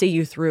and to see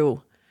you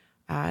through.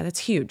 That's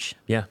huge.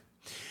 Yeah.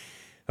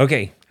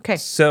 Okay. Okay.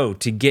 So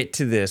to get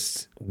to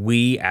this,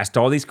 we asked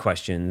all these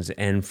questions,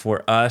 and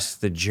for us,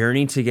 the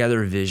Journey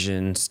Together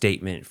vision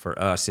statement for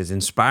us is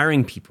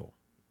inspiring people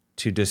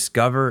to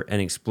discover and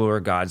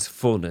explore God's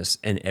fullness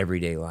in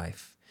everyday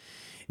life.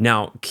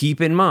 Now,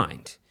 keep in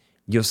mind,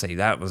 you'll say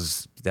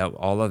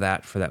all of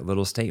that for that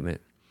little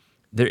statement.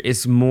 There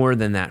is more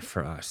than that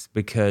for us,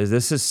 because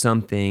this is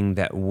something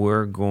that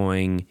we're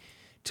going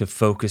to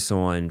focus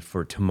on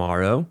for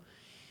tomorrow,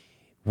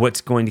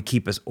 what's going to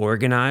keep us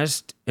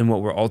organized, and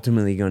what we're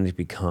ultimately going to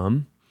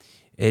become.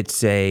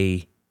 It's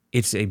a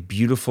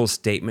beautiful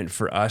statement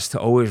for us to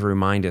always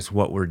remind us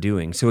what we're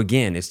doing. So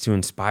again, it's to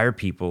inspire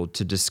people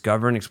to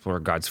discover and explore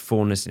God's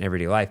fullness in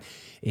everyday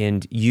life.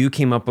 And you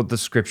came up with the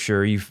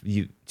scripture you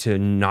to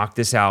knock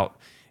this out,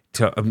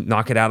 to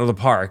knock it out of the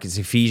park. It's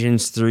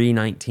Ephesians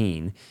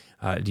 3:19.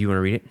 Do you want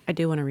to read it? I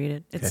do want to read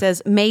it. It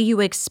says, "May you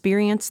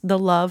experience the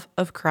love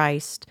of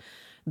Christ,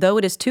 though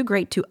it is too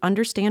great to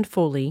understand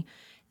fully.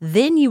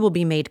 Then you will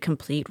be made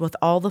complete with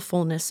all the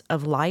fullness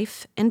of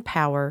life and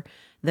power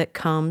that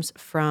comes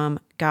from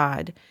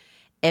God."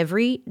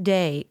 Every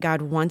day,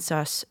 God wants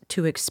us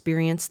to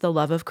experience the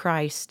love of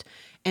Christ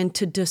and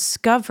to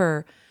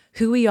discover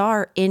who we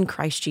are in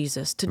Christ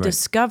Jesus, to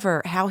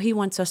discover how he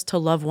wants us to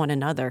love one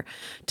another,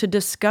 to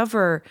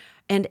discover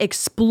and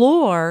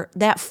explore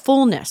that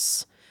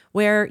fullness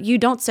where you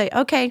don't say,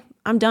 okay,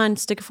 I'm done,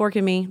 stick a fork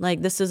in me,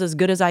 like this is as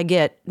good as I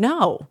get.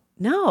 No.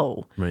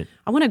 Right.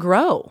 I want to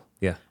grow.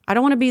 Yeah. I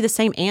don't want to be the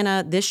same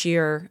Anna this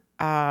year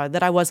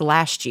that I was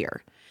last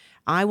year.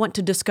 I want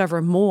to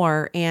discover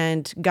more,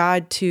 and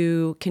God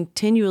to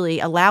continually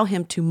allow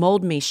him to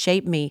mold me,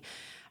 shape me.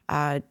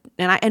 And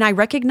I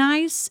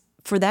recognize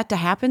for that to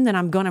happen, that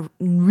I'm going to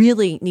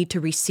really need to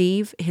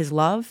receive his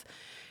love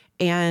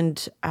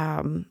and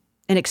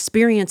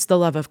experience the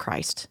love of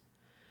Christ,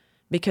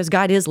 because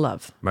God is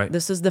love. Right.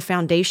 This is the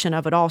foundation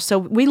of it all. So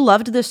we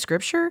loved this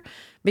scripture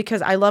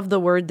because I love the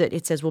word that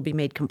it says we'll be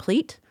made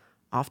complete.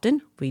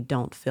 Often we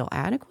don't feel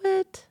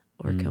adequate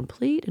or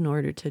complete in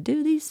order to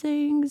do these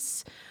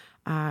things.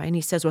 And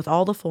he says, with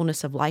all the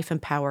fullness of life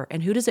and power.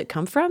 And who does it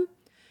come from?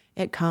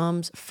 It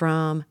comes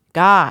from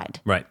God.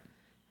 Right.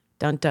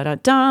 Dun, dun, dun,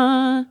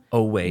 dun.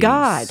 Always.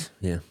 God.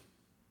 Yeah.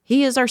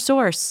 He is our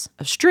source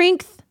of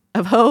strength,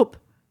 of hope,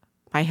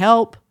 my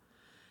help.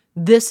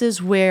 This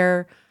is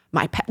where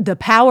the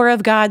power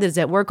of God that is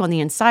at work on the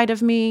inside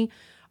of me.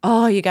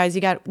 Oh, you guys,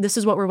 this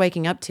is what we're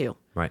waking up to.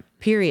 Right.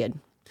 Period.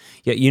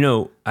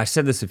 Yeah, I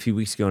said this a few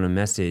weeks ago in a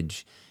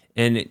message,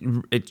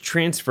 and it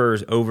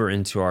transfers over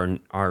into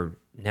our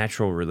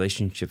natural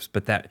relationships,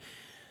 but that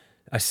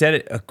I said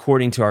it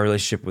according to our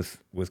relationship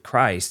with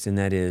Christ, and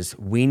that is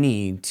we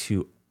need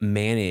to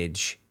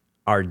manage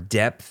our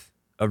depth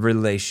of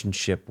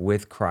relationship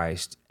with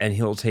Christ, and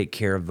he'll take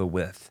care of the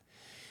width.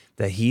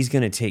 That he's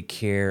going to take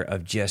care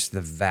of just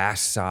the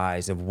vast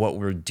size of what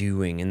we're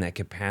doing in that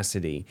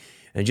capacity.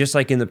 And just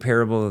like in the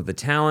parable of the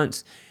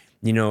talents,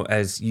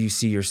 as you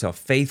see yourself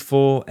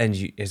faithful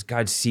and as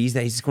God sees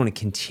that, he's going to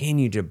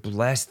continue to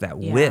bless that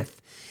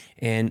width.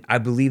 And I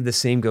believe the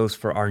same goes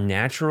for our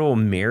natural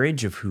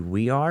marriage of who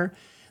we are,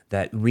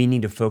 that we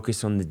need to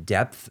focus on the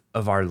depth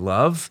of our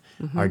love,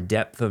 our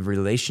depth of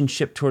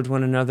relationship towards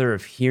one another,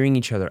 of hearing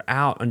each other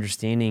out,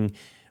 understanding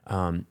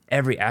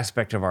every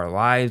aspect of our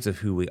lives, of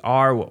who we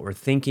are, what we're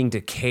thinking,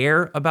 to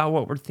care about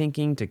what we're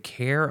thinking, to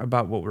care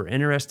about what we're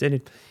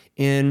interested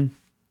in,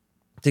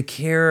 to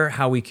care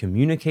how we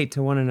communicate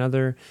to one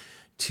another,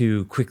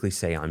 to quickly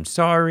say, I'm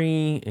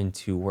sorry, and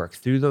to work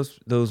through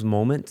those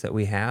moments that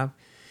we have.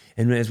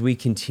 And as we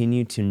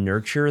continue to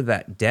nurture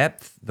that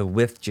depth, the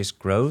width just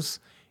grows,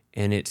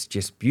 and it's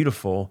just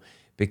beautiful,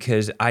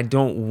 because I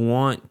don't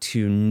want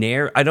to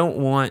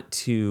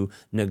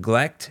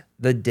neglect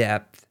the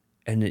depth,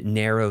 and it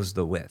narrows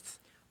the width.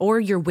 Or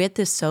your width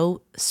is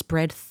so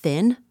spread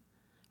thin,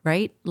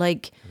 right?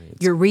 Like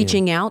you're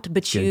reaching out,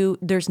 but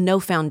there's no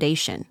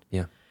foundation.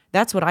 Yeah.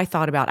 That's what I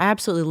thought about. I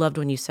absolutely loved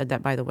when you said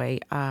that, by the way.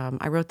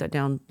 I wrote that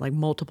down like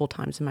multiple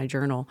times in my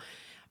journal.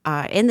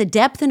 And the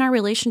depth in our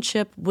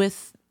relationship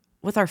with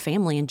our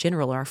family in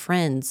general, our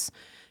friends,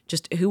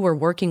 just who we're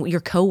working,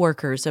 your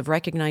coworkers, of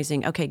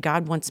recognizing, okay,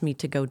 God wants me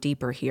to go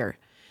deeper here.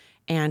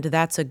 And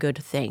that's a good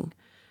thing.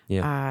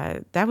 Yeah.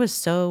 That was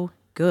so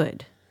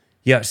good.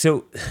 Yeah,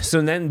 so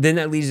then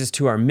that leads us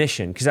to our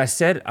mission, because I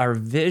said our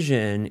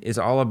vision is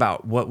all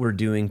about what we're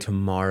doing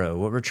tomorrow,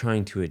 what we're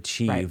trying to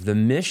achieve. Right. The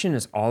mission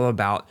is all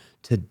about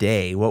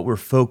today, what we're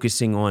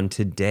focusing on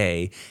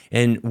today,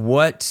 and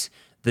what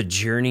the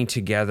journey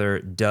together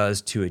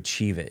does to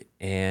achieve it.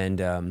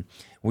 And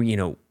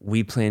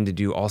we plan to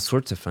do all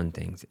sorts of fun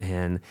things,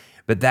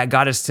 but that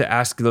got us to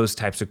ask those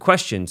types of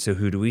questions. So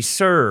who do we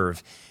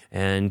serve,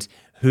 and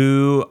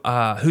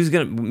who's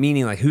gonna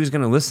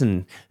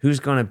listen, who's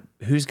gonna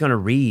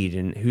read,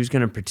 and who's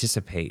gonna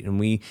participate? And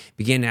we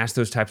began to ask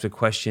those types of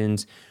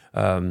questions,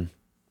 and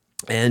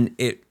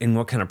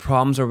what kind of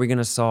problems are we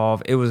gonna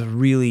solve? It was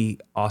really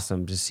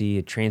awesome to see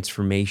a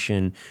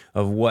transformation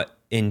of what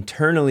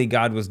internally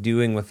God was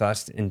doing with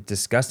us and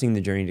discussing the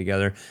journey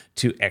together,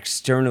 to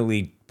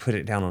externally put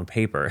it down on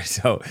paper.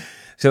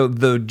 So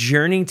the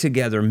journey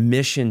together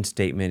mission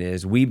statement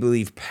is, we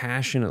believe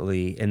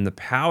passionately in the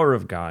power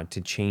of God to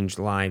change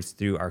lives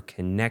through our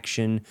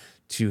connection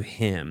to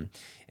him.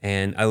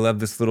 And I love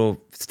this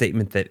little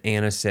statement that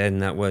Anna said,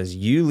 and that was,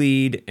 you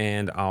lead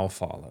and I'll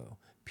follow,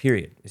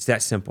 period. It's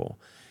that simple.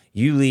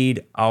 You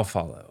lead, I'll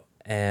follow.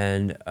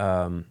 And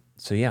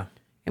yeah.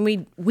 And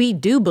we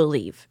do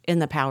believe in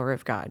the power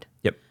of God.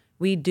 Yep.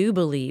 We do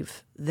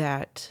believe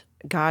that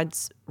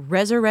God's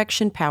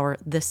resurrection power,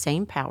 the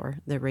same power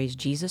that raised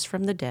Jesus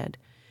from the dead,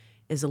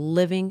 is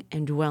living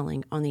and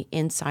dwelling on the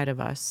inside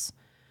of us,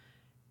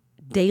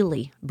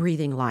 daily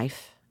breathing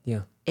life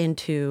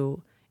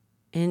into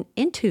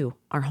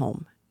our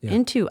home,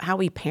 into how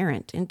we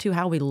parent, into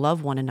how we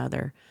love one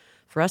another,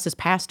 for us as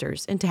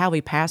pastors, into how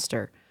we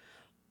pastor.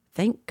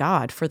 Thank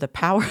God for the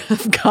power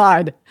of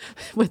God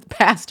with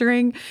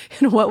pastoring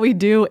and what we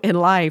do in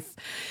life.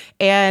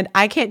 And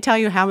I can't tell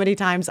you how many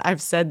times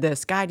I've said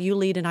this, God, you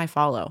lead and I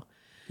follow.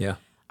 Yeah.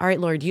 All right,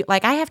 Lord,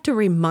 I have to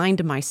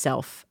remind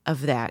myself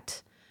of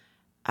that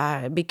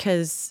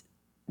because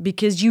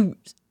you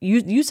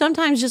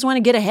sometimes just want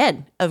to get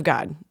ahead of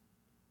God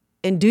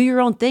and do your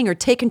own thing or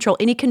take control.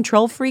 Any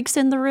control freaks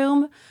in the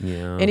room?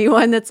 Yeah.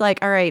 Anyone that's like,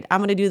 all right, I'm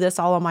going to do this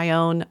all on my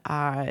own.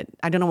 I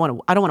don't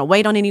want to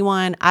wait on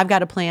anyone. I've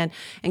got a plan.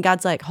 And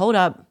God's like, hold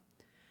up.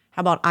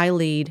 How about I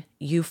lead,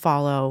 you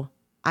follow?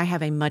 I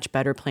have a much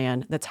better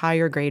plan that's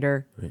higher,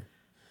 greater. Right.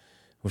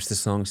 What's the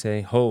song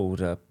say?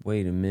 Hold up,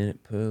 wait a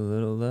minute, put a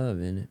little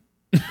love in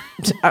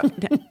it.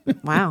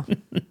 Wow.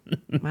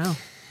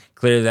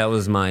 Clearly, that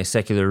was my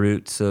secular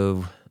roots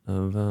of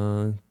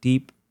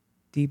deep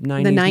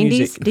 90s the 90s,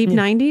 music. deep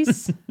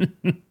 90s.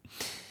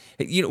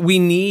 We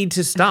need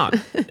to stop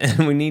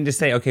and we need to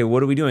say, okay,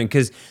 what are we doing?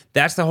 Because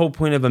that's the whole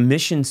point of a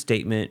mission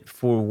statement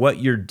for what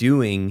you're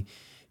doing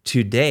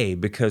today,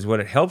 because what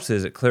it helps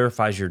is it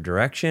clarifies your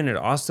direction. It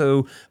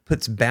also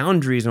puts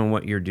boundaries on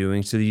what you're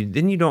doing, so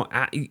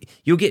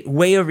you'll get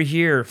way over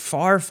here,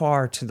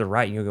 far to the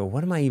right, and you'll go,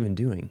 what am I even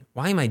doing?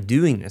 Why am I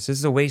doing this? This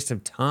is a waste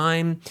of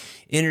time,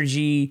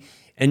 energy.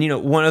 And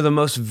one of the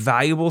most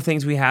valuable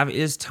things we have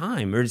is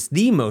time, or it's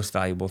the most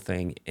valuable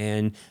thing,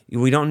 and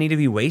we don't need to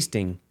be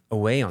wasting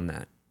away on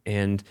that.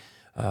 And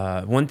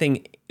one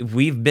thing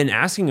we've been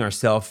asking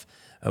ourselves,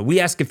 we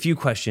ask a few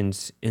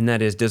questions, and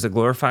that is, does it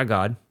glorify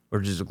God or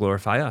does it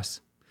glorify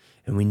us?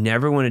 And we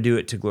never want to do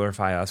it to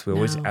glorify us. We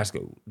always ask,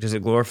 does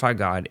it glorify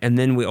God? And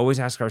then we always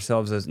ask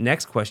ourselves, the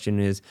next question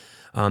is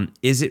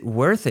it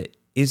worth it?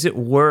 Is it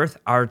worth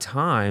our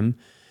time?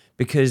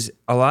 Because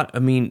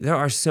there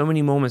are so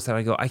many moments that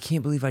I go, I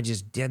can't believe I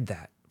just did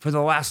that. For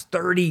the last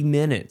 30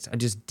 minutes, I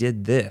just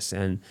did this.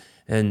 And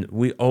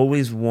we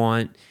always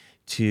want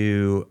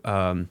to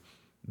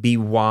be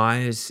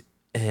wise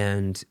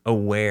and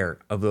aware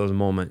of those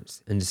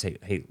moments and to say,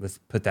 hey, let's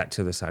put that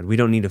to the side. We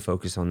don't need to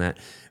focus on that.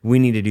 We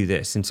need to do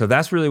this. And so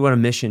that's really what a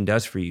mission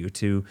does for you,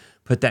 to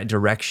put that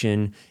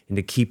direction and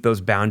to keep those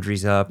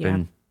boundaries up. Yeah.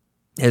 And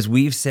as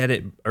we've said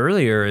it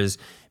earlier, is,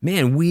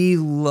 man, we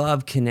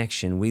love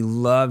connection. We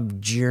love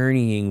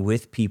journeying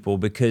with people,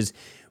 because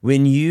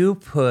when you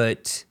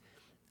put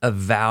a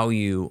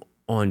value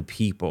on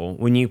people,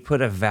 when you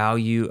put a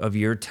value of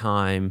your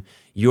time,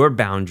 your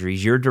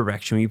boundaries, your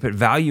direction, when you put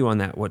value on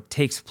that, what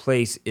takes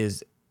place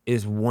is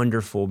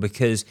wonderful.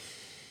 Because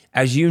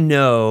as you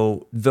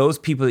know, those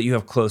people that you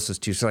have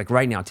closest to, so like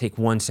right now, take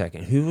 1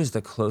 second. Who is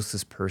the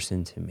closest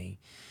person to me?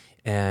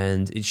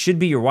 And it should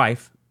be your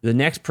wife. The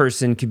next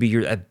person could be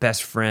your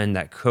best friend,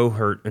 that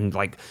cohort, and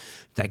like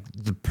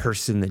the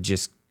person that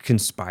just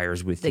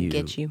conspires with you. That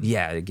gets you.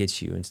 Yeah, that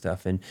gets you and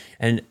stuff.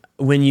 And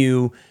when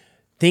you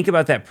think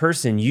about that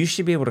person, you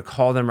should be able to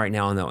call them right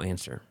now and they'll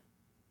answer.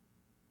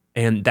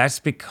 And that's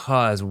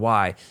because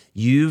why?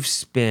 You've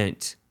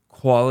spent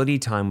quality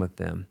time with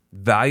them,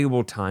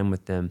 valuable time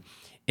with them,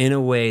 in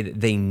a way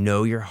that they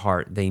know your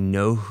heart, they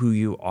know who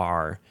you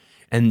are,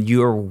 and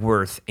you're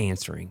worth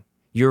answering.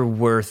 You're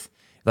worth,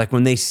 like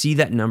when they see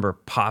that number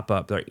pop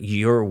up, like,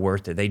 you're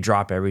worth it. They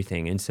drop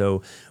everything. And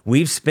so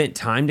we've spent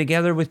time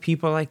together with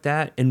people like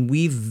that, and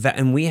we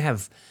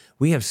have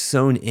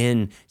sown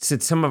in.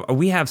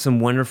 We have some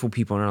wonderful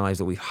people in our lives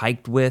that we've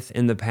hiked with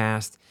in the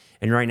past.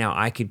 And right now,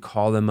 I could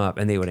call them up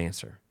and they would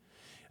answer.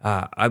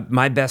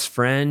 My best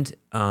friend,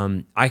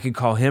 I could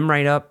call him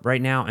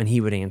right now and he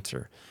would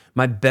answer.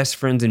 My best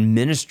friends in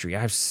ministry,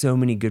 I have so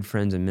many good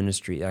friends in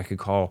ministry that I could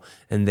call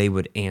and they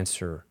would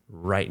answer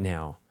right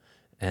now.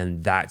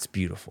 And that's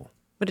beautiful.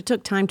 But it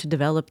took time to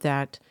develop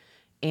that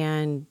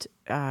and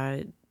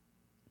to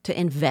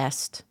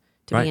invest,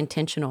 to Right. be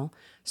intentional.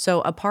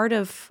 So a part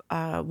of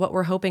what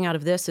we're hoping out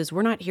of this is,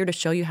 we're not here to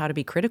show you how to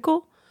be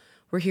critical.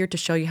 We're here to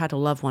show you how to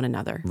love one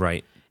another.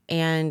 Right.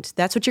 And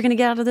that's what you're going to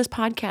get out of this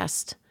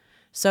podcast.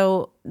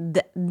 So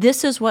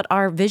this is what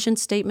our vision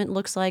statement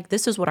looks like.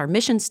 This is what our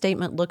mission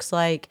statement looks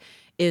like,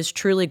 is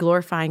truly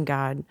glorifying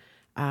God,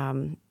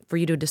 for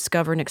you to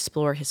discover and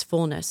explore his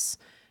fullness,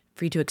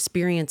 for you to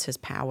experience his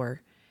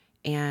power,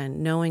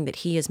 and knowing that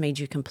he has made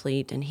you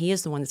complete, and he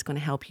is the one that's going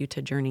to help you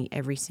to journey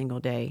every single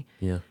day.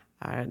 Yeah.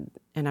 And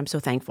I'm so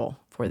thankful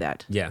for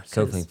that. Yeah,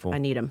 so 'cause thankful. I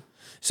need him.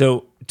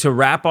 So to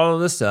wrap all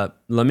of this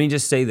up, let me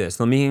just say this.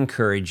 Let me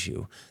encourage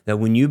you that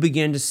when you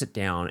begin to sit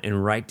down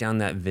and write down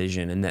that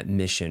vision and that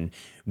mission,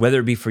 whether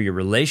it be for your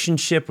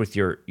relationship with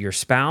your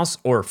spouse,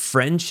 or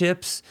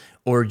friendships,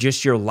 or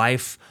just your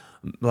life,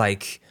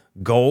 like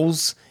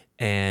goals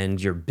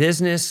and your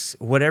business,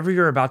 whatever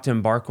you're about to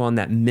embark on,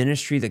 that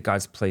ministry that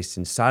God's placed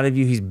inside of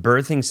you, he's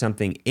birthing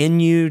something in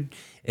you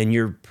and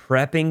you're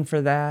prepping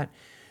for that.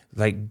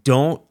 Like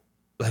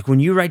when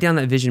you write down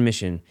that vision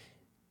mission,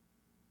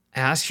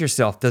 ask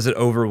yourself, does it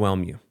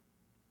overwhelm you?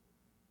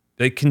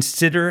 Like,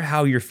 consider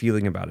how you're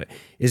feeling about it.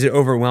 Is it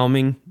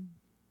overwhelming?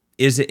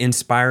 Is it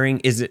inspiring?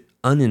 Is it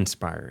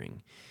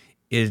uninspiring?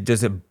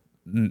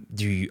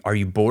 Are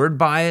you bored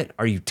by it?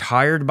 Are you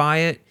tired by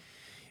it?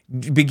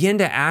 Begin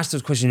to ask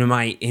those questions. Am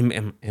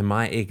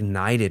I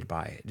ignited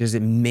by it? Does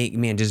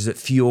it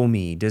fuel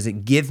me? Does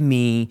it give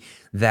me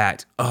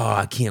that,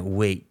 I can't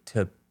wait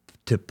to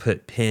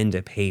put pen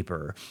to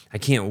paper. I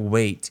can't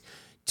wait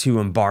to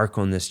embark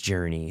on this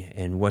journey,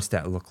 and what's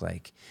that look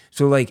like?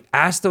 So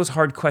ask those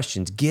hard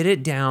questions, get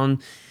it down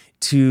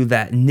to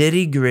that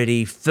nitty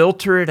gritty,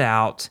 filter it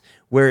out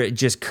where it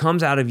just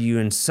comes out of you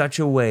in such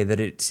a way that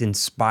it's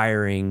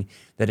inspiring,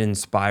 that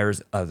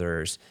inspires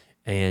others.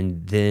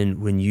 And then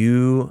when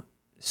you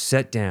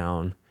sit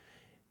down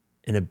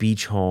in a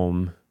beach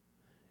home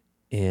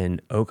in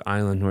Oak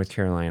Island, North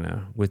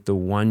Carolina, with the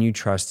one you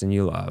trust and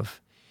you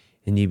love,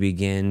 and you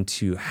begin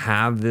to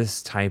have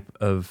this type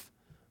of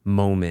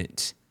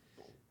moment,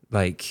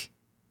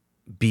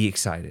 be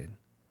excited,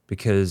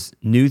 because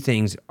new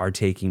things are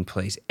taking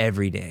place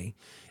every day.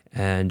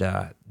 And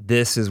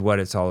this is what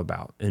it's all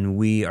about. And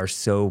we are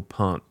so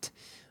pumped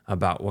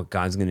about what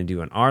God's going to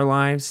do in our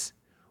lives,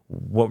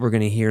 what we're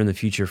going to hear in the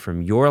future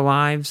from your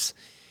lives.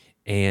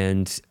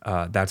 And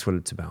that's what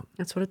it's about.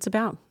 That's what it's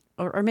about.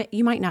 Or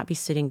you might not be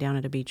sitting down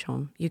at a beach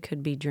home. You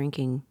could be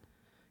drinking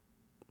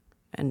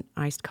an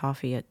iced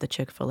coffee at the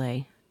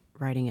Chick-fil-A,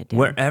 writing it down.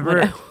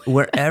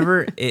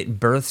 Wherever it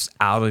births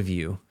out of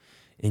you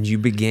and you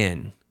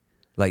begin,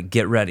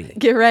 get ready.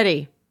 Get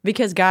ready,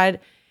 because God,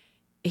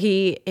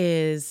 he's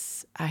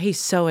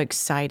so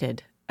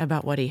excited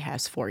about what he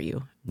has for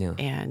you. Yeah.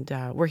 And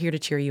we're here to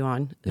cheer you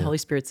on. The Holy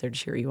Spirit's there to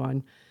cheer you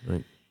on.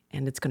 Right.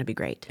 And it's going to be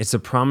great. It's a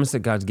promise that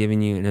God's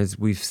given you, and as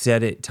we've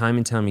said it time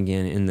and time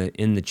again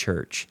in the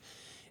church,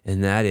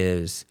 and that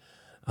is,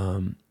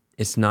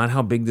 it's not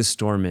how big the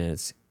storm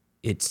is,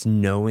 it's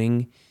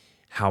knowing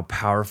how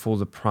powerful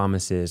the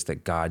promise is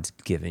that God's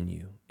given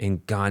you.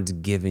 And God's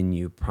given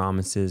you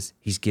promises.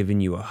 He's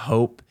given you a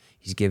hope.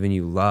 He's given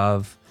you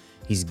love.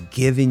 He's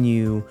given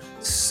you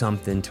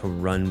something to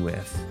run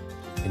with.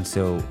 And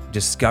so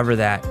discover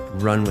that,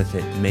 run with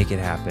it, make it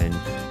happen.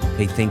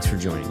 Hey, thanks for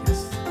joining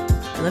us.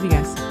 I love you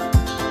guys.